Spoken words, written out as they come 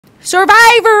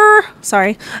Survivor.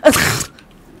 Sorry.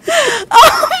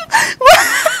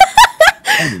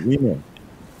 Yeah.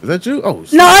 Is that you? Oh,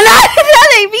 shit. No, that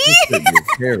ain't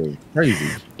me. Crazy.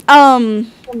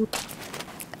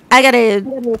 I gotta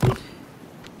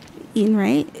eat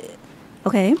right.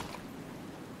 Okay.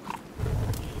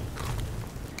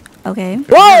 Okay.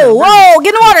 Whoa, whoa!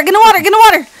 Get in the water! Get in the water! Get in the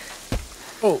water!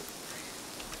 Oh,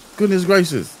 goodness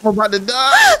gracious! I'm about to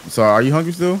die. So, are you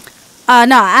hungry still?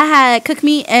 No, I had cooked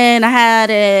meat and I had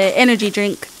an energy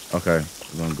drink. Okay,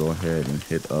 we're gonna go ahead and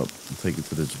hit up and take it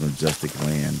to this majestic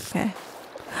land. Okay.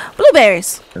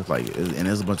 Blueberries. It's like, and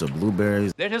there's a bunch of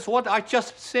blueberries. That is what I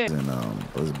just said. And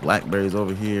there's blackberries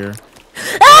over here.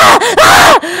 Ah!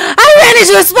 Ah! I ran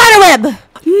into a spider web.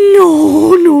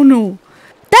 No, no, no.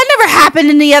 That never happened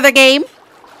in the other game.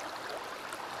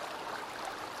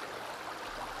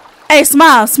 Hey,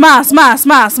 smile, smile, smile,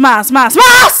 smile, smile, smile,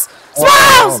 smiles!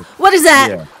 Smiles! What is that?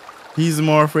 Yeah. He's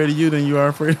more afraid of you than you are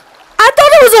afraid. I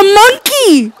thought it was a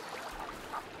monkey.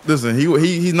 Listen,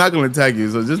 he's not gonna attack you,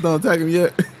 so just don't attack him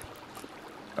yet.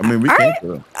 I mean, we can't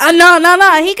kill him.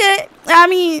 No. He could. I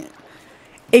mean,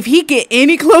 if he get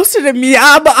any closer to me,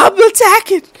 I'm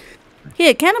attacking. He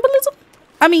had cannibalism.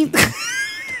 I mean,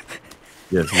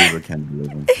 yes, he's a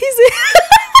cannibalism.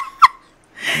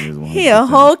 He a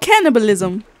whole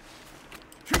cannibalism.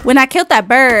 When I killed that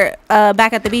bird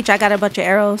back at the beach, I got a bunch of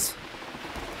arrows.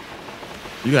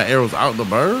 You got arrows out the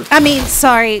bird? I mean,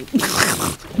 sorry.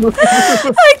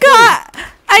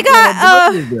 I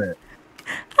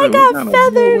got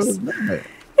feathers. It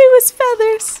was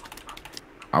feathers.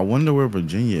 I wonder where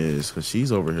Virginia is, because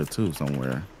she's over here too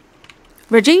somewhere.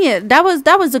 Virginia, that was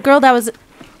the girl that was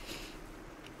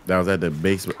at the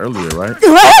base earlier, right?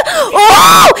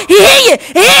 Oh, he hit you.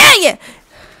 He hit you.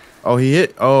 Oh, he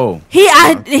hit. Oh, he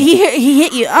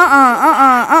hit you.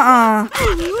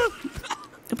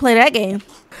 To play that game,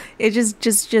 it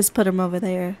just put him over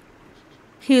there.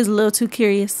 He was a little too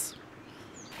curious.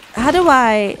 How do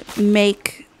I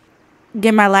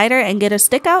get my lighter and get a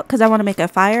stick out? Because I want to make a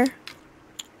fire.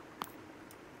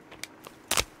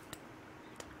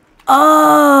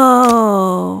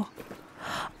 Oh.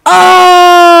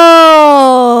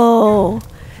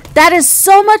 That is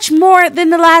so much more than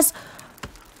the last.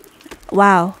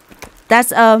 Wow. That's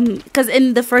because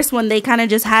in the first one they kind of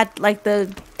just had like the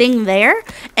thing there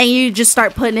and you just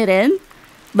start putting it in.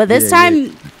 But this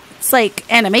time it's like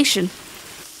animation.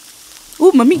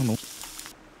 Ooh, mommy. You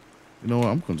know what?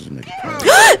 I'm gonna just make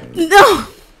it. No.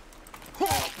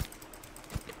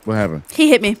 What happened? He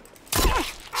hit me.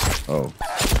 Oh.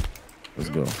 Let's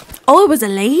go. Oh, it was a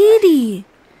lady.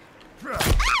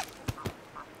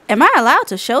 Am I allowed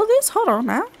to show this? Hold on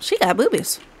now. She got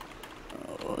boobies.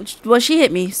 Well, she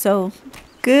hit me, so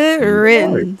good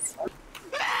riddance.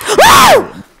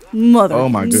 Oh! Mother. Oh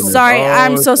my goodness. Sorry,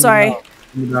 I'm so sorry.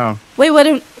 No. Wait, what?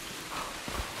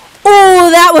 Oh,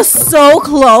 that was so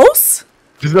close.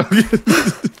 You're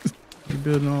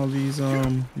building all these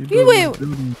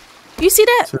You see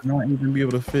that? to not even be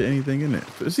able to fit anything in it.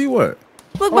 See what?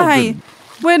 Look behind you.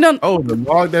 Wait, no. Oh, the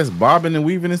log that's bobbing and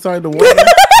weaving inside the water.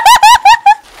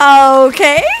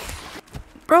 Okay.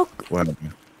 Broke. What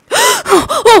happened?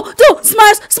 Oh,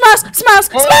 smiles.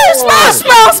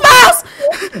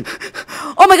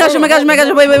 Oh my gosh.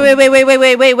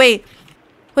 Wait.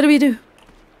 What do we do?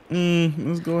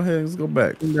 Let's go ahead. Let's go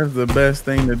back. That's the best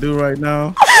thing to do right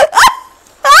now.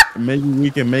 Maybe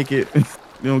we can make it,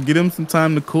 get him some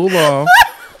time to cool off.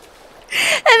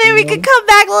 And then we can come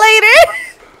back later.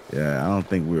 Yeah, I don't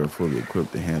think we were fully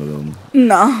equipped to handle them.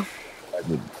 No. Like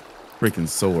with freaking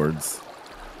swords.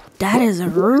 That is a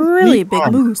really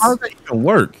big moose. How does that even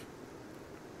work?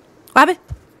 Bobby,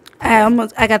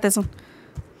 I got this one.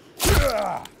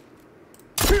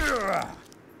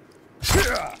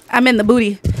 I'm in the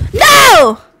booty.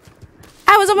 No!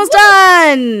 I was almost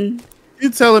done. You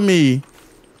telling me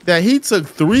that he took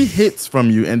 3 hits from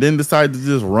you and then decided to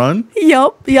just run?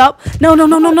 Yup.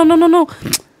 No.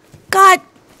 God.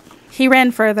 He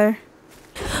ran further.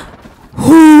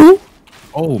 Who?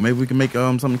 Oh, maybe we can make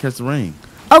something catch the rain.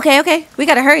 Okay. We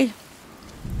gotta hurry.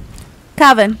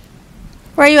 Calvin,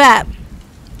 where are you at?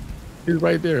 He's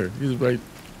right there. He's right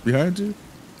behind you.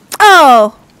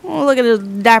 Oh, look at this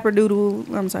dapper doodle.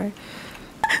 I'm sorry.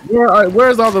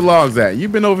 Where's all the logs at?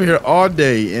 You've been over here all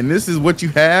day, and this is what you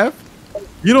have?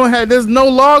 You don't have. There's no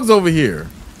logs over here.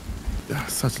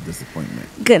 Such a disappointment.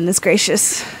 Goodness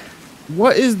gracious.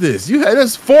 What is this?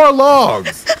 There's 4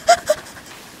 logs.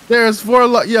 There's 4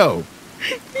 logs. Yo.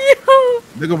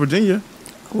 There go Virginia.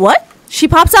 What? She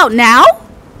pops out now?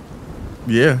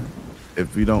 Yeah.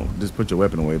 If you don't, just put your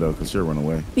weapon away, though, because she'll run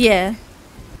away. Yeah.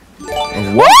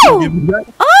 What?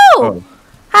 Oh!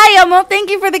 Hi, Elmo, thank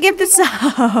you for the gifted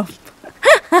sub.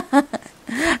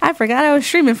 I forgot I was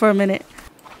streaming for a minute.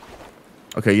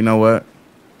 Okay, you know what?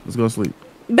 Let's go to sleep.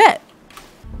 Bet.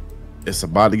 It's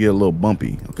about to get a little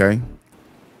bumpy, okay?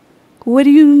 What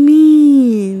do you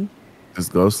mean?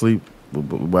 Just go to sleep. We're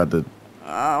about to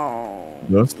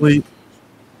go to sleep.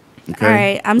 Okay. All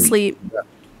right, I'm asleep.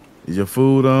 Is your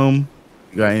food, you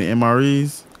got any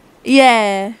MREs?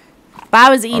 Yeah. But I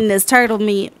was eating this turtle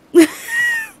meat.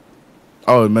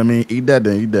 Oh, I mean, eat that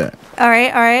then. Eat that. All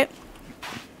right.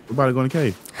 We're about to go in the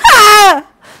cave. Ah!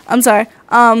 I'm sorry.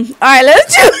 All right,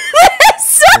 let's do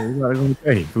this. We're about to go in the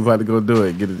cave. We're about to go do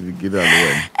it. Get it out of the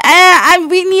way.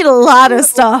 We need a lot of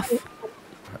stuff.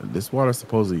 This water's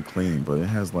supposedly clean, but it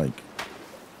has like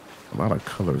a lot of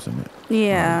colors in it.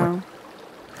 Yeah.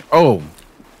 Oh.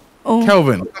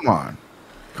 Kelvin, come on,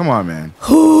 man.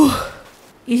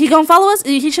 He gonna follow us?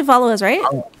 He should follow us, right?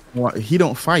 He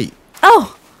don't fight.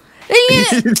 Oh.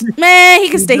 Man, he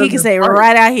can stay. He can stay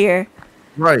right out here.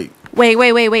 Right. Wait.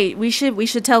 We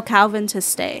should tell Calvin to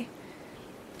stay.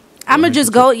 I'm gonna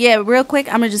just go. Yeah, real quick.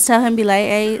 I'm gonna just tell him, be like,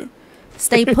 hey,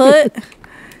 stay put,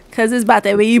 cause it's about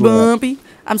to be bumpy.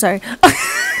 I'm sorry.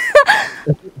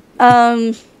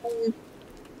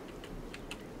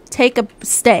 Take a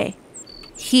stay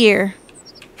here,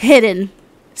 hidden.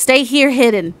 Stay here,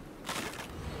 hidden.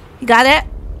 You got it?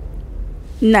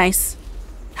 Nice.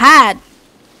 Hide.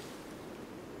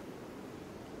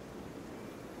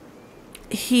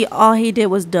 All he did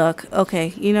was duck.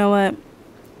 Okay, you know what?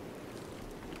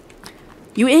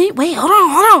 You ain't. Wait, hold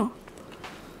on.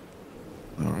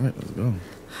 All right, let's go.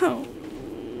 Oh.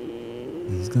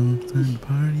 Let's go to the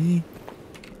party.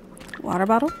 Water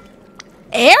bottle.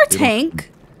 Air tank.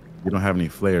 You don't have any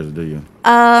flares, do you?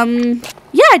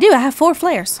 Yeah, I do. I have 4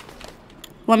 flares.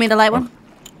 Want me to light one?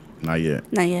 Not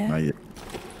yet. Not yet.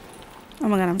 Oh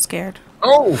my god, I'm scared.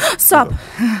 Oh! Stop.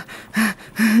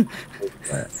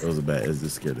 It was a bat. It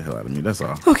just scared the hell out of me. That's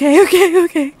all.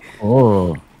 Okay.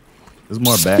 Oh. There's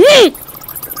more bats.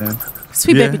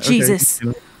 Sweet baby Jesus.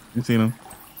 You seen him?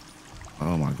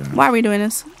 Oh my god. Why are we doing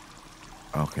this?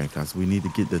 Okay, because we need to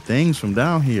get the things from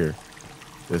down here.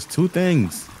 There's 2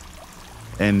 things.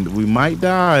 And we might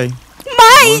die.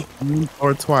 Might! Once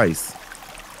or twice.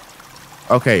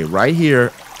 Okay, right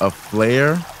here, a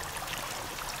flare.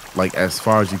 Like as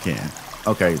far as you can.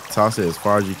 Okay, toss it as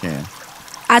far as you can.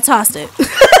 I tossed it.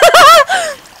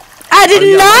 I did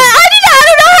not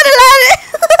know how to light it.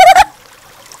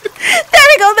 There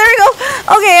we go.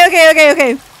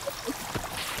 Okay.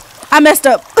 I messed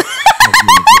up.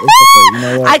 You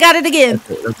know what? I got it again.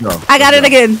 Let's go. I got it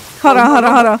again. Hold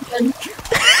on.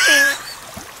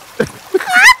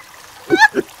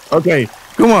 Okay,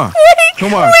 come on.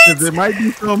 'Cause there might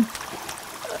be some.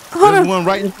 There's one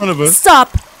right in front of us.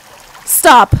 Stop.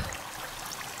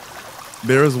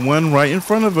 There's one right in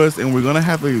front of us, and we're gonna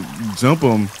have to jump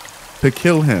him to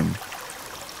kill him.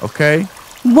 Okay?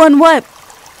 One what?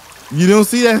 You don't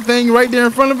see that thing right there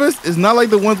in front of us? It's not like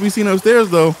the ones we seen upstairs,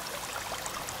 though.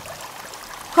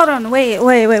 Hold on. Wait. Hold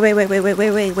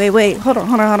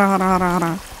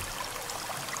on.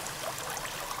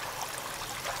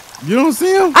 You don't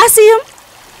see him? I see him.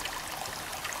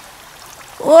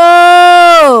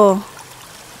 Whoa.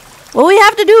 What we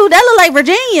have to do? That look like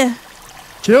Virginia.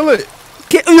 Kill it.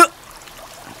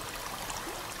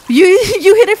 You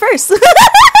hit it first.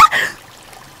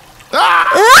 Ah!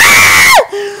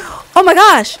 Oh my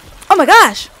gosh.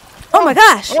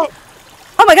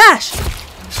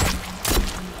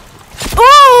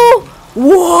 Oh,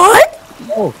 what?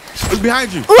 Oh, it's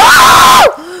behind you.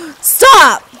 Oh!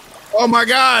 Stop. Oh my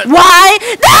god. Why?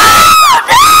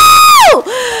 No!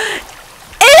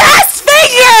 It has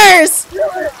fingers.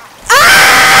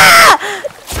 Ah!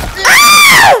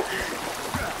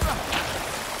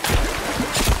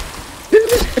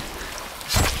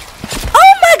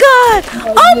 Oh my god!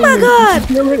 Oh my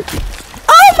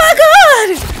god!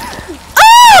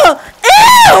 Oh!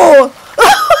 Ew!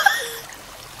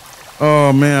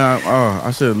 Oh man,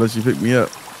 I should have let you pick me up.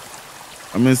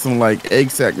 I'm in some like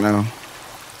egg sack now.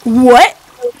 What?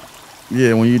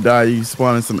 Yeah, when you die, you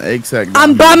spawn in some egg sack.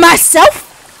 I'm by myself?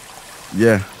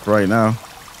 Yeah, right now.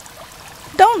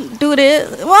 Don't do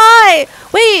this. Why?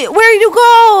 Wait, where you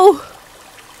go?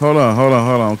 Hold on.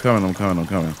 I'm coming.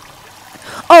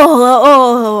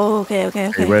 Oh, okay.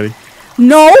 You ready?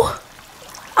 No.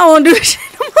 I won't do this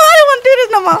shit no more. I don't want to do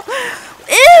this no more.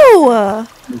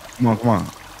 Ew. Come on.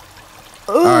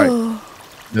 Ugh. All right.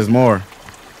 There's more.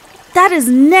 That is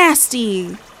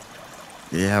nasty.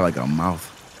 Yeah, like a mouth.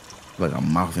 Like a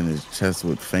mouth in his chest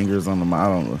with fingers on the mouth. I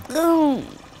don't know.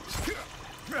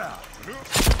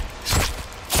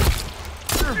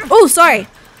 Oh, sorry.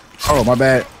 Oh, my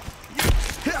bad.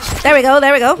 There we go.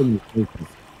 There we go.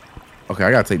 Okay,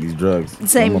 I gotta take these drugs.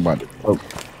 Same. I'm about to smoke.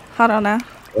 Hold on now.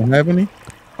 Don't have any?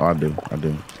 Oh, I do.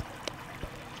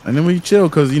 And then we chill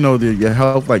because your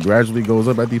health like gradually goes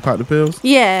up after you pop the pills.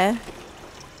 Yeah.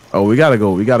 Oh, we gotta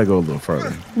go a little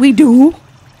further. We do.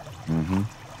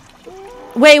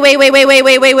 Wait.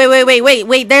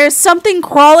 There's something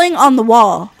crawling on the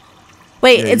wall.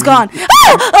 Wait, Yeah, it's gone.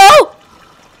 Ah! Oh!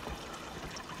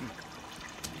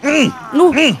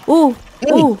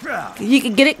 Ooh. You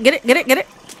can get it.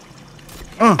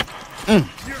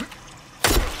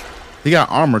 He got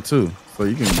armor too, so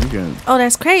you can. Oh,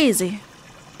 that's crazy.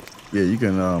 Yeah, you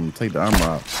can take the armor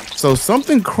out. So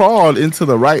something crawled into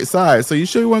the right side. So you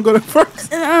sure you want to go there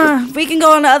first? We can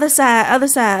go on the other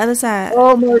side.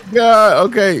 Oh my god.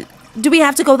 Okay. Do we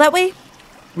have to go that way?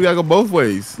 We gotta go both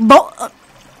ways.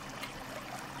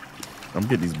 I'm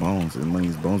getting these bones and one of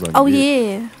these bones. Oh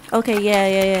yeah. Okay.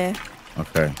 Yeah.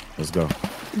 Okay, let's go.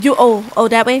 Oh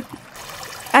that way.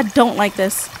 I don't like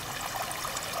this.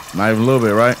 Not even a little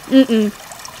bit, right?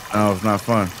 Oh, it's not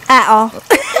fun at all.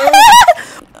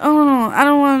 Oh no! I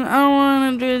don't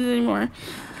want to do this anymore.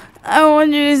 I don't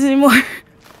want to do this anymore.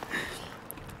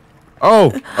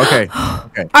 Oh, okay.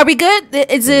 Are we good?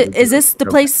 Is this the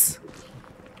place?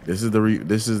 This is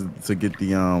to get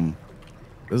the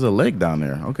There's a leg down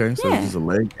there. Okay, so there's a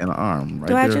leg and an arm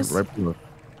right there. Right below.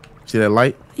 See that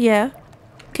light? Yeah.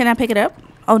 Can I pick it up?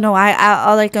 Oh no!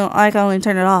 I can only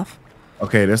turn it off.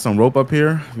 Okay, there's some rope up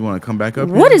here. You want to come back up?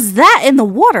 What is that in the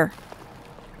water?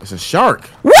 It's a shark.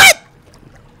 What?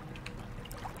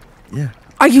 Yeah.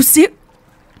 Are you serious?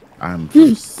 I'm.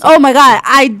 Oh my god!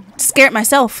 I scared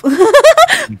myself.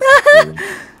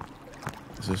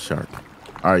 It's a shark.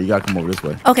 All right, you gotta come over this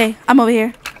way. Okay, I'm over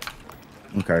here.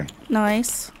 Okay. Nice.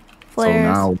 So Flares.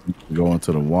 now we can go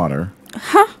into the water.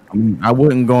 Huh? I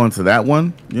wouldn't go into that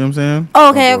one. You know what I'm saying? Oh,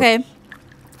 okay.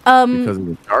 Because of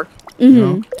the shark.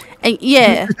 And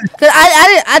yeah, cause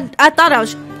I thought I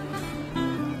was.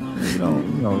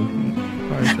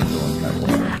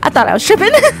 I thought I was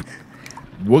tripping.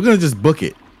 We're gonna just book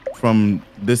it from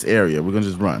this area. We're gonna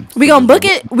just run. We gonna book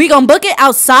it. We gonna book it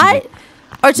outside,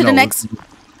 or to the next.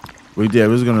 We're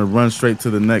just gonna run straight to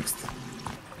the next.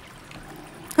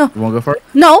 Oh. You wanna go first?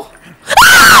 No.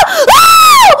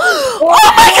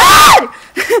 Oh my god!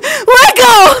 Let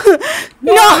go!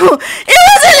 No, it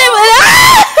wasn't.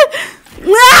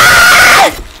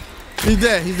 He's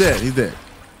dead.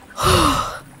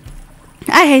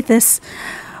 I hate this.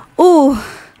 Ooh,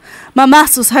 my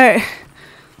muscles hurt.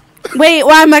 Wait,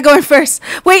 why am I going first?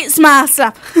 Wait, smile,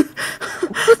 stop. No,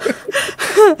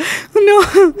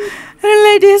 I don't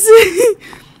like this.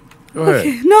 Go ahead.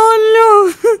 Okay.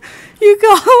 No, you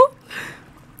go.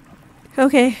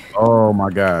 Okay. Oh my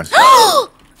gosh.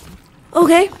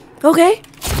 Okay.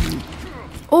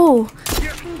 Oh.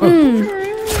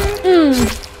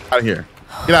 Out of here.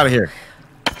 Get out of here.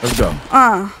 Let's go.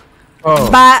 Oh.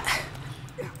 Bye.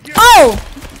 Oh,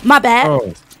 my bad.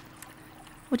 Oh.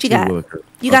 What you got?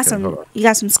 You got some. You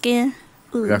got some skin.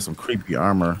 We got some creepy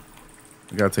armor.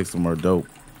 We gotta take some more dope.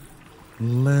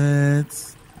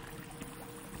 Let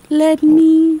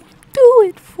me do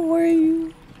it for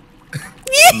you.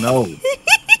 No,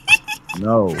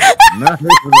 not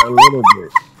even a little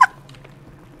bit.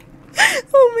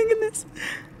 Oh my goodness.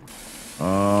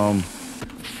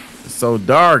 It's so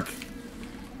dark.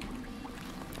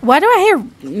 Why do I hear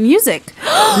music?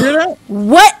 You hear that?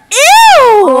 What?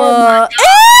 Ew!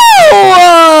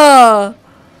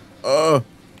 Ew!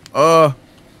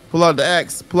 Pull out the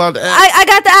axe. I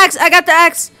got the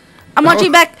axe. I'm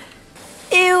watching back.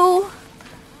 Ew.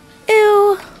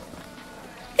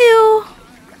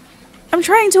 I'm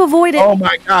trying to avoid it. Oh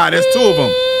my god, there's two of them.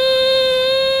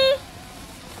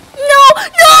 No!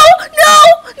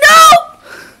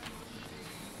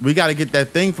 We gotta get that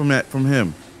thing from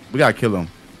him. We gotta kill him.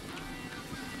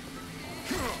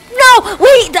 No!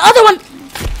 Wait, the other one.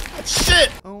 Shit!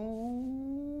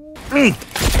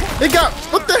 It got.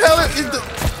 What the hell is the?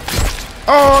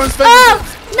 Oh, his finger.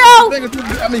 No!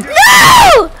 I mean.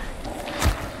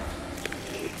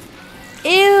 No!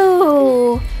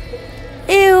 Ew.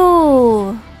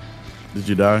 Did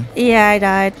you die? Yeah, I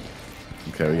died.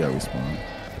 Okay, we gotta respawn.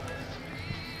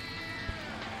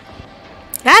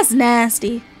 That's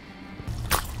nasty.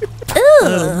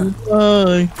 Ugh.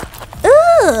 Bye.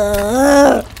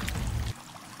 Ugh.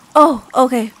 Oh,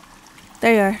 okay.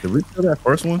 There you are. Did we kill that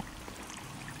first one?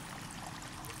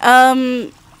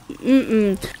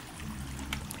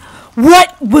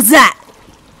 What was that?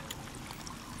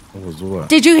 What was what?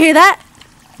 Did you hear that?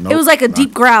 Nope, it was like a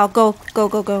deep growl. Go.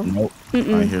 Nope. I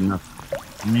ain't hear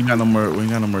nothing. We ain't got no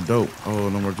more dope. Oh,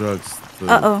 no more drugs.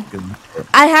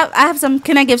 I have some.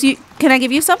 Can I give you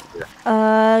some?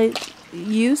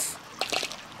 Use.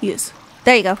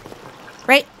 There you go.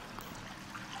 Right?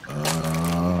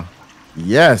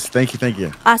 Yes. Thank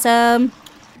you. Awesome.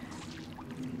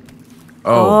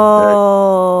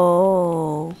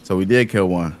 Oh. So we did kill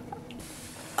one.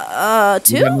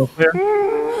 2?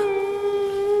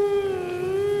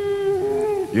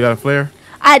 You got a flare?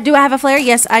 I have a flare.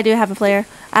 Yes, I do have a flare.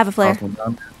 I have a flare.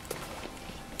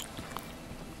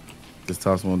 Just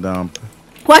toss one down.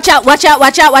 Watch out.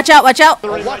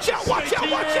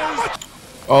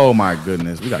 Oh my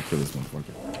goodness. We gotta kill this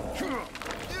motherfucker.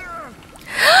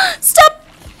 Stop!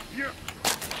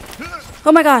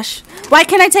 Oh my gosh. Why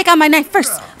can't I take out my knife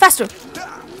first? Faster.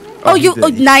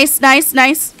 Nice.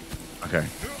 Okay.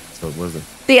 So what's it?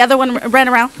 The other one ran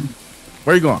around.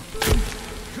 Where you going?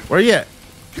 Where you at?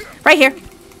 Right here.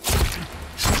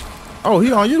 Oh,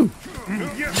 he on you.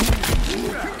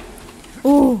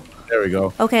 Ooh. There we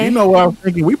go. Okay. You know what I was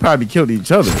thinking? We probably killed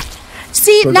each other.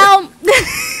 See, now...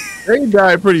 They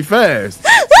died pretty fast.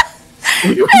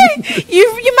 Hey, you might be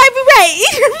right.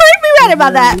 You might be right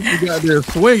about that. We got there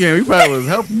swinging. We probably was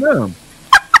helping them.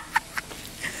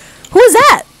 Who's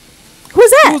that?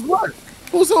 Who's that? Who's what?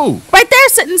 Who's who? Right there,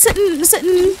 sitting.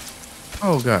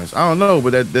 Oh gosh, I don't know,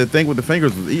 but that thing with the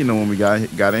fingers was eating them when we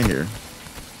got in here.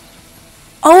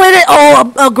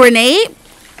 Oh, a grenade.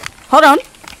 Hold on.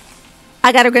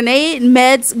 I got a grenade,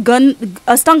 meds, gun,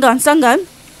 a stun gun.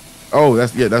 Oh,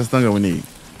 that's a stun gun we need.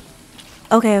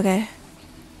 Okay.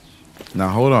 Now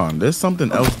hold on, there's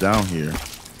something else down here.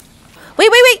 Wait.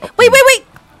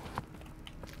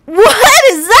 What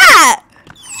is that?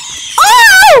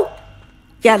 Oh!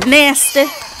 Yeah, nasty.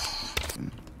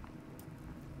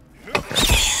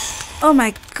 Oh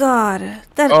my god.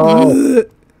 That. Oh.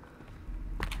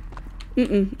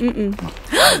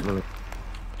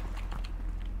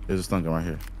 There's a stun gun right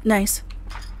here. Nice.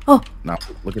 Oh. Now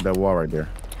look at that wall right there.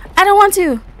 I don't want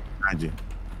to. Behind you.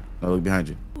 No, look behind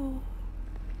you.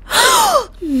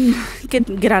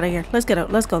 Get out of here. Let's get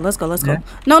out. Let's go. Yeah. No. Did you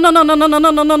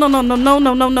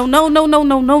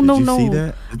see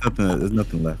that? There's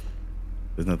nothing left.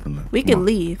 We can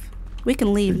leave. We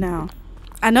can leave now.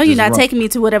 I know you're not taking me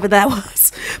to whatever that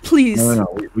was. Please. No.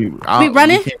 We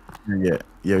running?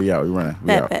 Yeah, we running.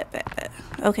 Bet.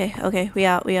 Okay. We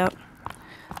out.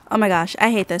 Oh my gosh.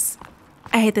 I hate this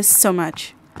so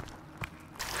much.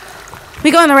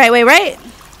 We going the right way, right?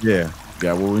 Yeah.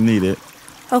 Got what we needed.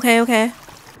 Okay.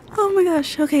 Oh my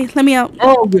gosh. Okay, let me out.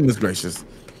 Oh goodness gracious.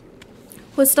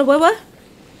 What's the what?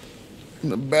 In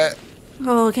the back.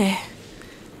 Oh, okay.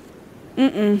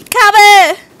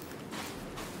 Calvin!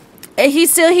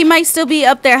 He might still be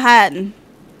up there hiding.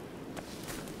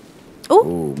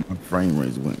 Oh, my frame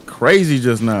rate went crazy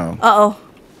just now. Uh-oh.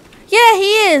 Yeah,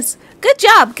 he is. Good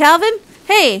job, Calvin.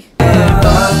 Hey.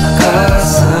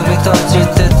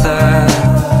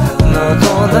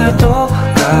 너도 날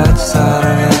똑같이 살아